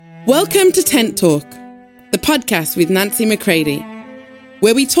Welcome to Tent Talk, the podcast with Nancy McCready,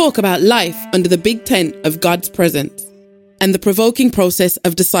 where we talk about life under the big tent of God's presence and the provoking process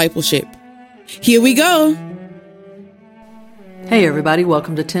of discipleship. Here we go. Hey everybody,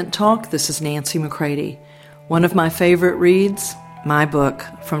 welcome to Tent Talk. This is Nancy McCready. One of my favorite reads, my book,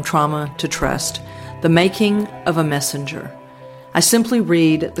 From Trauma to Trust, The Making of a Messenger. I simply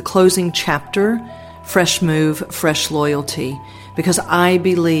read the closing chapter, Fresh Move, Fresh Loyalty, because I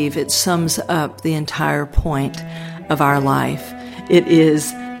believe it sums up the entire point of our life. It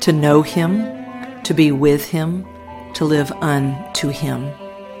is to know Him, to be with Him, to live unto Him.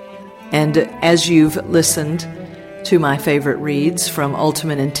 And as you've listened to my favorite reads from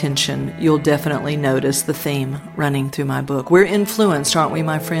Ultimate Intention, you'll definitely notice the theme running through my book. We're influenced, aren't we,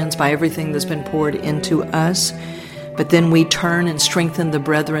 my friends, by everything that's been poured into us, but then we turn and strengthen the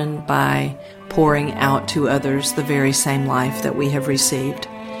brethren by pouring out to others the very same life that we have received.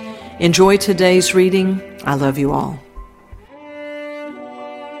 Enjoy today's reading. I love you all.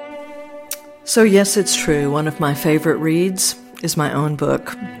 So yes, it's true. One of my favorite reads is my own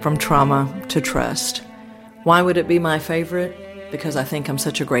book, From Trauma to Trust. Why would it be my favorite? Because I think I'm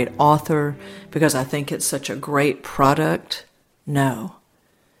such a great author? Because I think it's such a great product? No.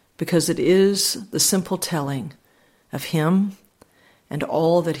 Because it is the simple telling of Him and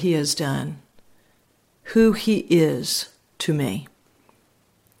all that He has done, who He is to me.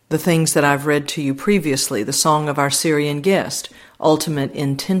 The things that I've read to you previously, the song of our Syrian guest, Ultimate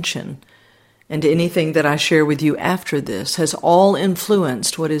Intention, and anything that I share with you after this has all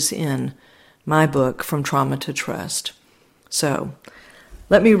influenced what is in my book, From Trauma to Trust. So,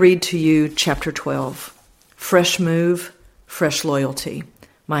 let me read to you chapter 12, Fresh Move, Fresh Loyalty.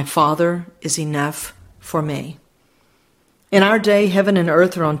 My Father is enough for me. In our day, heaven and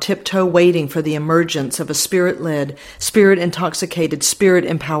earth are on tiptoe waiting for the emergence of a spirit-led, spirit-intoxicated,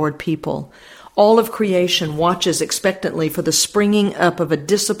 spirit-empowered people. All of creation watches expectantly for the springing up of a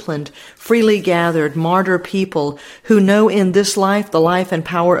disciplined, freely gathered, martyr people who know in this life the life and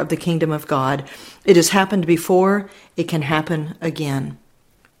power of the kingdom of God. It has happened before, it can happen again.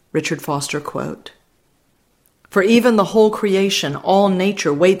 Richard Foster quote. For even the whole creation, all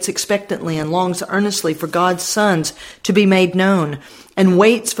nature, waits expectantly and longs earnestly for God's sons to be made known, and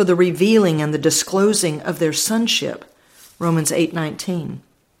waits for the revealing and the disclosing of their sonship. Romans 8:19.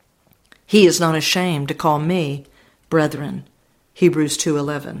 He is not ashamed to call me brethren. Hebrews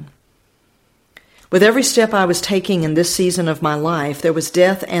 2:11. With every step I was taking in this season of my life, there was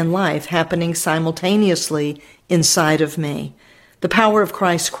death and life happening simultaneously inside of me. The power of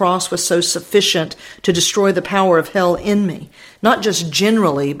Christ's cross was so sufficient to destroy the power of hell in me, not just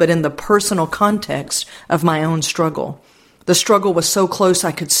generally, but in the personal context of my own struggle. The struggle was so close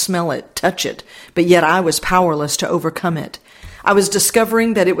I could smell it, touch it, but yet I was powerless to overcome it. I was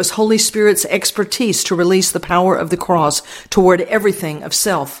discovering that it was Holy Spirit's expertise to release the power of the cross toward everything of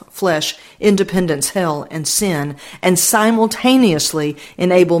self, flesh, independence, hell, and sin, and simultaneously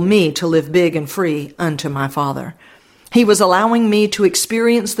enable me to live big and free unto my Father. He was allowing me to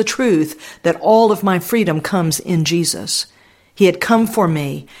experience the truth that all of my freedom comes in Jesus. He had come for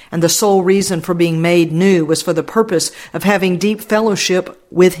me, and the sole reason for being made new was for the purpose of having deep fellowship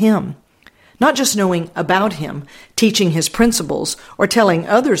with Him. Not just knowing about Him, teaching His principles, or telling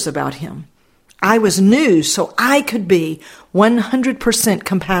others about Him. I was new so I could be 100%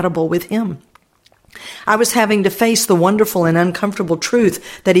 compatible with Him. I was having to face the wonderful and uncomfortable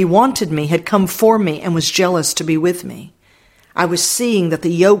truth that He wanted me, had come for me, and was jealous to be with me. I was seeing that the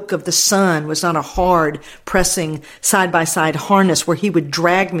yoke of the Son was not a hard, pressing, side-by-side harness where He would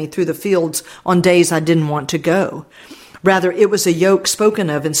drag me through the fields on days I didn't want to go. Rather, it was a yoke spoken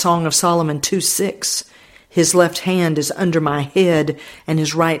of in Song of Solomon 2:6. His left hand is under my head, and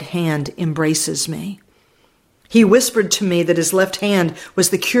His right hand embraces me. He whispered to me that His left hand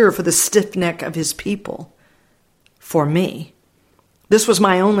was the cure for the stiff neck of His people. For me. This was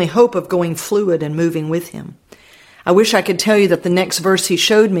my only hope of going fluid and moving with Him. I wish I could tell you that the next verse He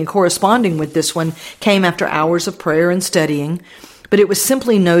showed me corresponding with this one came after hours of prayer and studying, but it was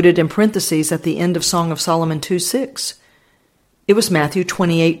simply noted in parentheses at the end of Song of Solomon 2:6. It was Matthew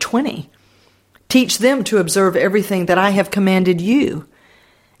 28:20. Teach them to observe everything that I have commanded you.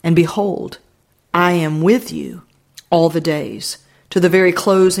 And behold, I am with you all the days, to the very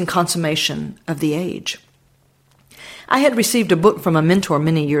close and consummation of the age. I had received a book from a mentor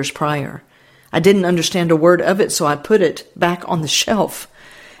many years prior. I didn't understand a word of it, so I put it back on the shelf.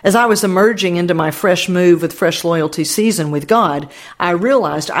 As I was emerging into my fresh move with fresh loyalty season with God, I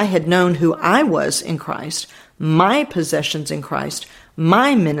realized I had known who I was in Christ, my possessions in Christ,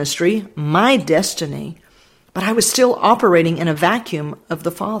 my ministry, my destiny. but I was still operating in a vacuum of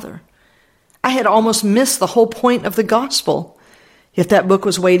the Father. I had almost missed the whole point of the gospel, yet that book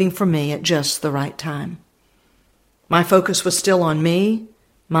was waiting for me at just the right time. My focus was still on me,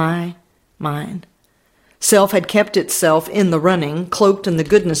 mine. Self had kept itself in the running, cloaked in the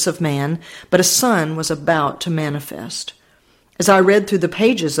goodness of man, but a son was about to manifest. As I read through the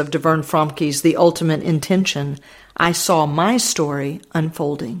pages of DeVern Fromke's The Ultimate Intention, I saw my story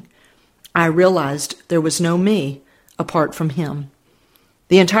unfolding. I realized there was no me apart from him.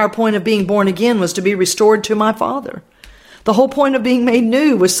 The entire point of being born again was to be restored to my Father. The whole point of being made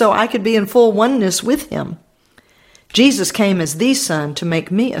new was so I could be in full oneness with him. Jesus came as the Son to make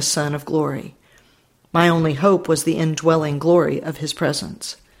me a son of glory. My only hope was the indwelling glory of his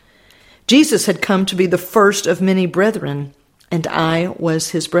presence. Jesus had come to be the first of many brethren, and I was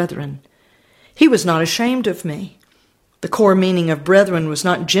his brethren. He was not ashamed of me. The core meaning of brethren was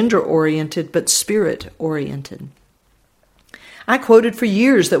not gender-oriented, but spirit-oriented. I quoted for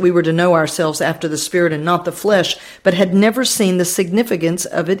years that we were to know ourselves after the Spirit and not the flesh, but had never seen the significance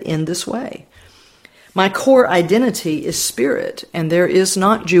of it in this way. My core identity is spirit, and there is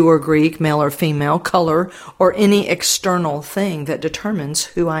not Jew or Greek, male or female, color, or any external thing that determines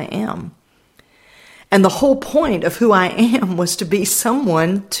who I am. And the whole point of who I am was to be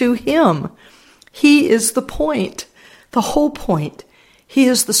someone to him. He is the point, the whole point. He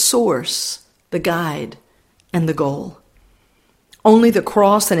is the source, the guide, and the goal. Only the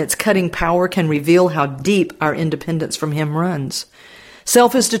cross and its cutting power can reveal how deep our independence from him runs.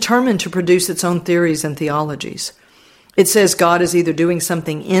 Self is determined to produce its own theories and theologies. It says God is either doing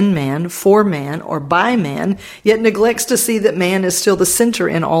something in man, for man, or by man, yet neglects to see that man is still the center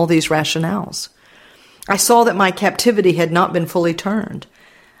in all these rationales. I saw that my captivity had not been fully turned.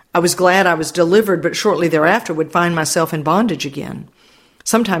 I was glad I was delivered, but shortly thereafter would find myself in bondage again.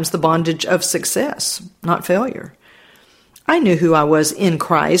 Sometimes the bondage of success, not failure. I knew who I was in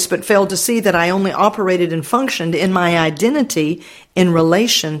Christ, but failed to see that I only operated and functioned in my identity in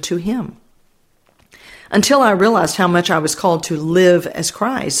relation to him. Until I realized how much I was called to live as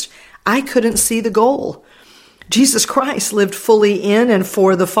Christ, I couldn't see the goal. Jesus Christ lived fully in and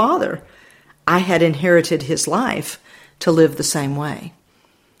for the Father. I had inherited his life to live the same way.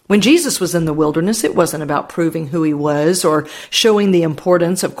 When Jesus was in the wilderness, it wasn't about proving who he was or showing the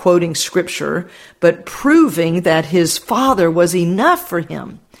importance of quoting scripture, but proving that his Father was enough for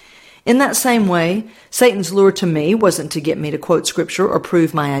him. In that same way, Satan's lure to me wasn't to get me to quote scripture or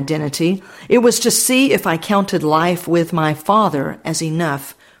prove my identity. It was to see if I counted life with my Father as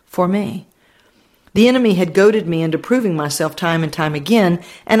enough for me. The enemy had goaded me into proving myself time and time again,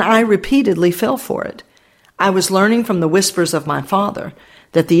 and I repeatedly fell for it. I was learning from the whispers of my Father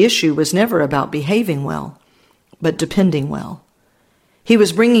that the issue was never about behaving well, but depending well. He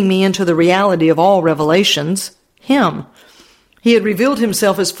was bringing me into the reality of all revelations, him. He had revealed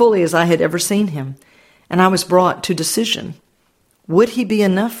himself as fully as I had ever seen him, and I was brought to decision. Would he be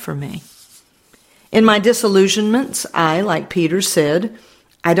enough for me? In my disillusionments, I, like Peter, said,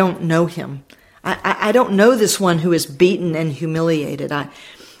 I don't know him. I don't know this one who is beaten and humiliated.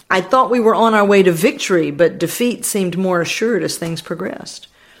 I thought we were on our way to victory, but defeat seemed more assured as things progressed.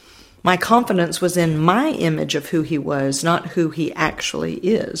 My confidence was in my image of who he was, not who he actually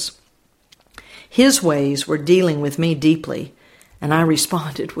is. His ways were dealing with me deeply, and I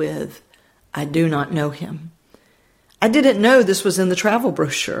responded with, I do not know him. I didn't know this was in the travel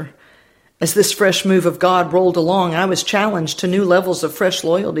brochure. As this fresh move of God rolled along, I was challenged to new levels of fresh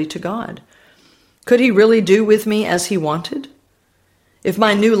loyalty to God. Could he really do with me as he wanted? If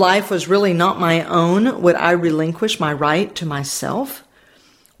my new life was really not my own, would I relinquish my right to myself?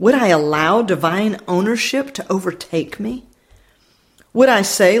 Would I allow divine ownership to overtake me? Would I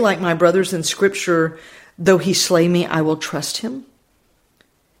say, like my brothers in Scripture, though he slay me, I will trust him?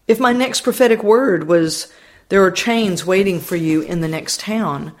 If my next prophetic word was, there are chains waiting for you in the next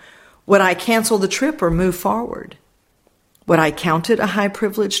town, would I cancel the trip or move forward? Would I count it a high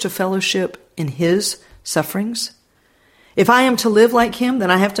privilege to fellowship in his sufferings? If I am to live like him, then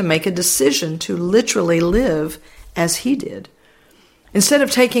I have to make a decision to literally live as he did. Instead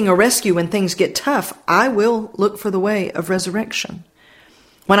of taking a rescue when things get tough, I will look for the way of resurrection.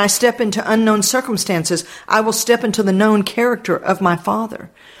 When I step into unknown circumstances, I will step into the known character of my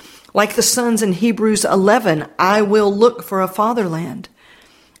Father. Like the sons in Hebrews 11, I will look for a fatherland.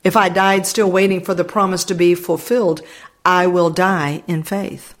 If I died still waiting for the promise to be fulfilled, I will die in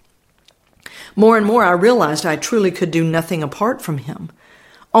faith. More and more I realized I truly could do nothing apart from him.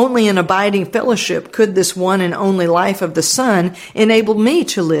 Only in abiding fellowship could this one and only life of the Son enable me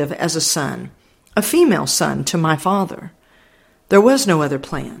to live as a son, a female son to my Father. There was no other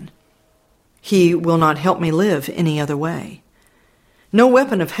plan. He will not help me live any other way. No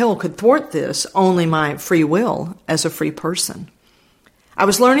weapon of hell could thwart this, only my free will as a free person. I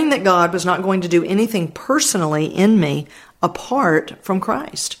was learning that God was not going to do anything personally in me apart from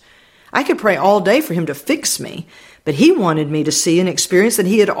Christ. I could pray all day for him to fix me, but he wanted me to see and experience that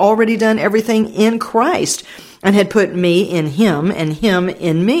he had already done everything in Christ and had put me in him and him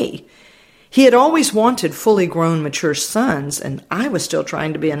in me. He had always wanted fully grown, mature sons, and I was still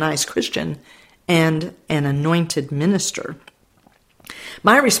trying to be a nice Christian and an anointed minister.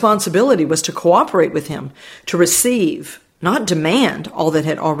 My responsibility was to cooperate with him, to receive, not demand, all that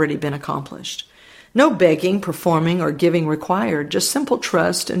had already been accomplished. No begging, performing, or giving required, just simple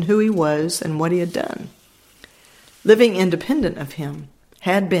trust in who he was and what he had done. Living independent of him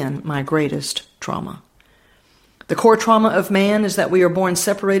had been my greatest trauma. The core trauma of man is that we are born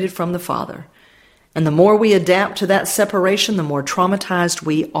separated from the Father. And the more we adapt to that separation, the more traumatized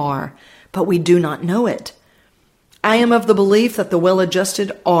we are. But we do not know it. I am of the belief that the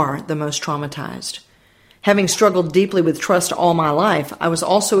well-adjusted are the most traumatized. Having struggled deeply with trust all my life, I was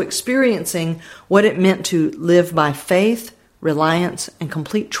also experiencing what it meant to live by faith, reliance, and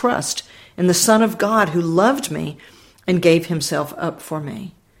complete trust in the Son of God who loved me and gave himself up for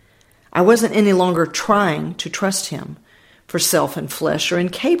me. I wasn't any longer trying to trust him, for self and flesh are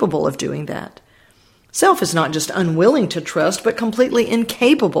incapable of doing that. Self is not just unwilling to trust, but completely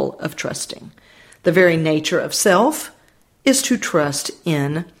incapable of trusting. The very nature of self is to trust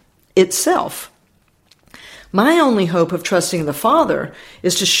in itself. My only hope of trusting the Father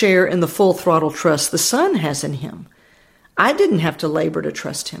is to share in the full throttle trust the Son has in him. I didn't have to labor to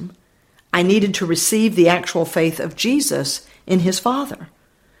trust him. I needed to receive the actual faith of Jesus in his Father.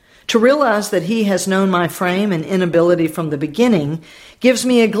 To realize that he has known my frame and inability from the beginning gives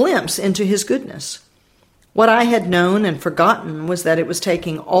me a glimpse into his goodness. What I had known and forgotten was that it was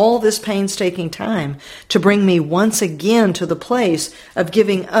taking all this painstaking time to bring me once again to the place of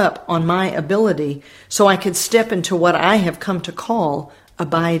giving up on my ability so I could step into what I have come to call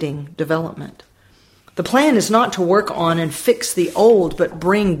abiding development. The plan is not to work on and fix the old, but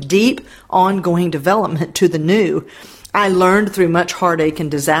bring deep, ongoing development to the new. I learned through much heartache and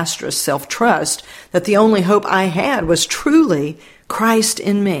disastrous self-trust that the only hope I had was truly Christ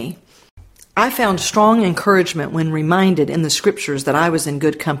in me. I found strong encouragement when reminded in the scriptures that I was in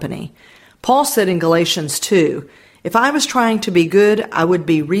good company. Paul said in Galatians 2, "If I was trying to be good, I would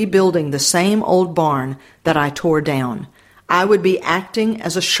be rebuilding the same old barn that I tore down. I would be acting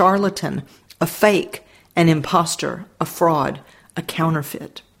as a charlatan, a fake, an imposter, a fraud, a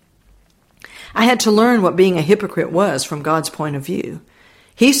counterfeit." I had to learn what being a hypocrite was from God's point of view.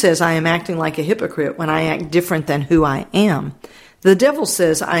 He says I am acting like a hypocrite when I act different than who I am. The devil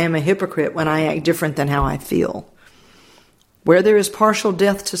says I am a hypocrite when I act different than how I feel. Where there is partial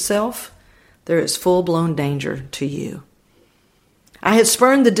death to self, there is full-blown danger to you. I had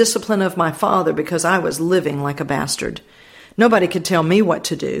spurned the discipline of my father because I was living like a bastard. Nobody could tell me what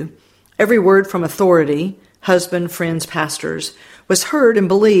to do. Every word from authority, husband, friends, pastors, was heard and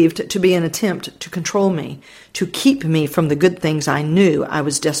believed to be an attempt to control me, to keep me from the good things I knew I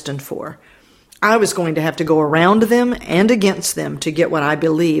was destined for. I was going to have to go around them and against them to get what I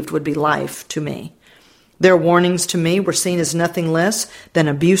believed would be life to me. Their warnings to me were seen as nothing less than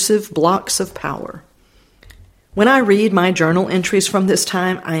abusive blocks of power. When I read my journal entries from this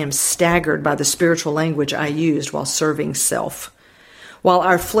time, I am staggered by the spiritual language I used while serving self. While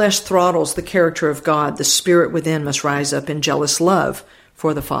our flesh throttles the character of God, the spirit within must rise up in jealous love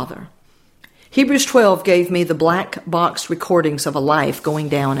for the Father. Hebrews 12 gave me the black box recordings of a life going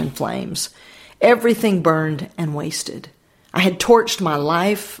down in flames. Everything burned and wasted. I had torched my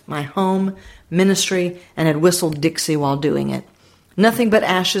life, my home, ministry, and had whistled Dixie while doing it. Nothing but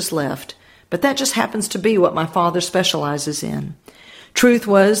ashes left, but that just happens to be what my Father specializes in. Truth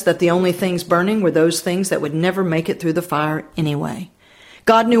was that the only things burning were those things that would never make it through the fire anyway.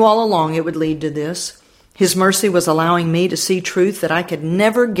 God knew all along it would lead to this. His mercy was allowing me to see truth that I could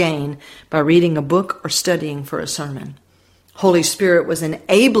never gain by reading a book or studying for a sermon. Holy Spirit was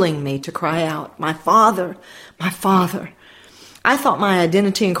enabling me to cry out, "My Father, my Father." I thought my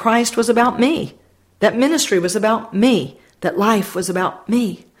identity in Christ was about me, that ministry was about me, that life was about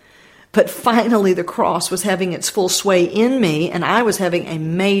me. But finally the cross was having its full sway in me, and I was having a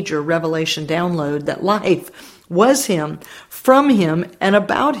major revelation download that life was Him, from Him, and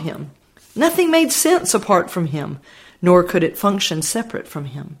about Him. Nothing made sense apart from Him, nor could it function separate from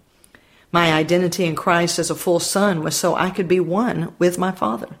Him. My identity in Christ as a full son was so I could be one with my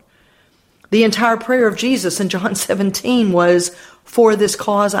Father. The entire prayer of Jesus in John 17 was, "For this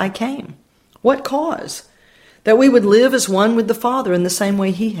cause I came." What cause? That we would live as one with the Father in the same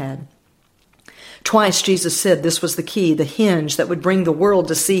way He had. Twice Jesus said this was the key, the hinge that would bring the world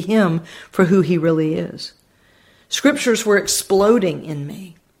to see him for who he really is. Scriptures were exploding in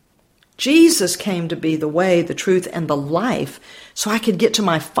me. Jesus came to be the way, the truth, and the life so I could get to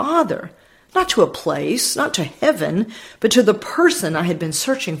my Father, not to a place, not to heaven, but to the person I had been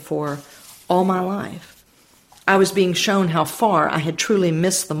searching for all my life. I was being shown how far I had truly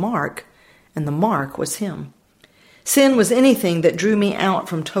missed the mark, and the mark was him. Sin was anything that drew me out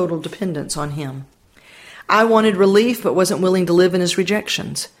from total dependence on him. I wanted relief but wasn't willing to live in his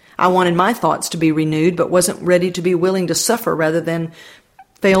rejections. I wanted my thoughts to be renewed but wasn't ready to be willing to suffer rather than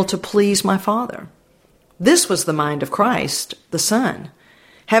fail to please my Father. This was the mind of Christ, the Son.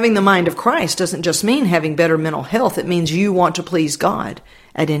 Having the mind of Christ doesn't just mean having better mental health. It means you want to please God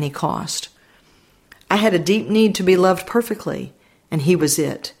at any cost. I had a deep need to be loved perfectly, and he was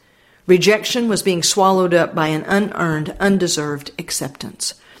it. Rejection was being swallowed up by an unearned, undeserved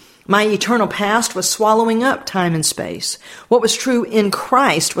acceptance. My eternal past was swallowing up time and space. What was true in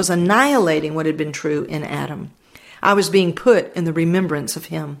Christ was annihilating what had been true in Adam. I was being put in the remembrance of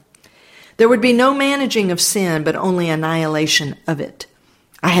him. There would be no managing of sin, but only annihilation of it.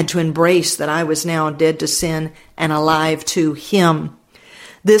 I had to embrace that I was now dead to sin and alive to him.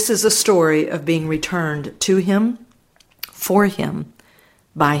 This is a story of being returned to him, for him,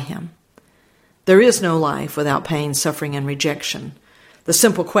 by him. There is no life without pain, suffering, and rejection. The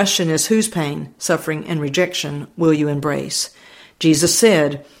simple question is, whose pain, suffering, and rejection will you embrace? Jesus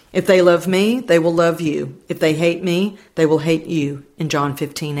said, if they love me, they will love you. If they hate me, they will hate you, in John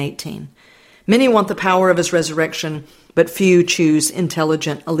 15:18. Many want the power of his resurrection, but few choose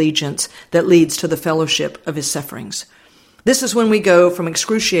intelligent allegiance that leads to the fellowship of his sufferings. This is when we go from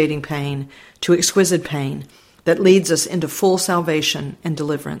excruciating pain to exquisite pain that leads us into full salvation and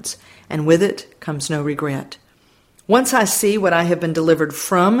deliverance, and with it comes no regret. Once I see what I have been delivered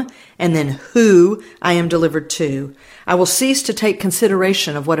from, and then who I am delivered to, I will cease to take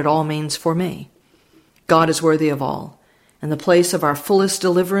consideration of what it all means for me. God is worthy of all, and the place of our fullest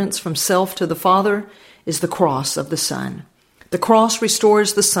deliverance from self to the Father is the cross of the Son. The cross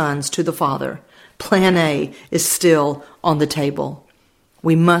restores the sons to the Father. Plan A is still on the table.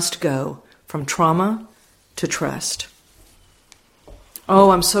 We must go from trauma to trust.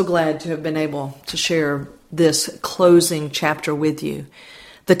 Oh, I'm so glad to have been able to share this closing chapter with you.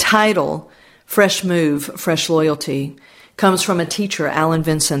 The title, Fresh Move, Fresh Loyalty, comes from a teacher, Alan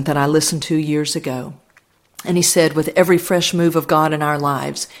Vincent, that I listened to years ago. And he said, with every fresh move of God in our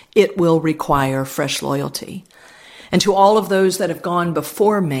lives, it will require fresh loyalty. And to all of those that have gone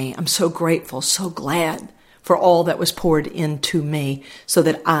before me, I'm so grateful, so glad for all that was poured into me so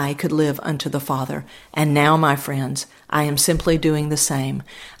that I could live unto the Father. And now, my friends, I am simply doing the same.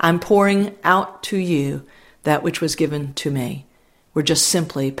 I'm pouring out to you that which was given to me. We're just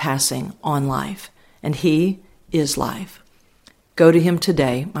simply passing on life, and he is life. Go to him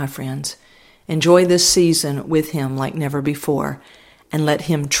today, my friends. Enjoy this season with him like never before, and let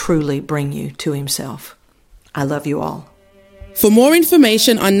him truly bring you to himself. I love you all. For more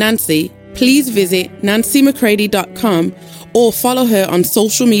information on Nancy, please visit nancymccready.com or follow her on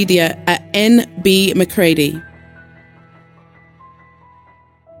social media at NB McCready.